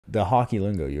the hockey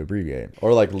lingo, you abbreviate.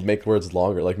 Or like make words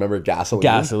longer. Like remember gasoline?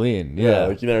 Gasoline, yeah.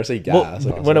 Like you never say Well, gas.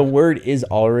 Like, when a word is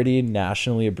already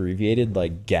nationally abbreviated,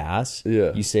 like gas,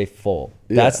 Yeah. you say full.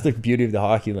 Yeah. That's the beauty of the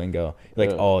hockey lingo. Like,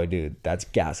 Yeah. oh, dude, that's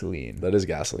gasoline. that is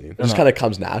gasoline. It just kind of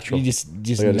comes natural. You just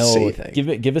Like, I know. just say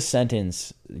things. Give a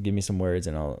sentence. Give me some words,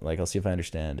 and I'll see if I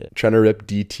understand it. Trying to rip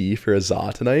DT for a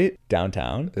za tonight.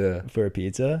 Downtown, Yeah. for a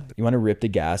pizza. You want to rip the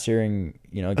gasser and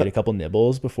get a couple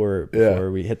nibbles before Yeah.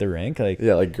 we hit the rink. Like,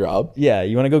 Yeah, like grub. yeah,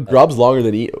 you want to go Grub's longer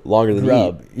than eat.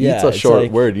 Grub. Eat. Yeah, Eat's a it's short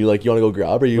like- word. You want to go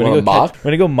grub or you want to want mock?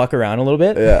 to go muck around a little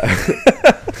bit. Yeah.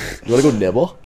 You want to go nibble?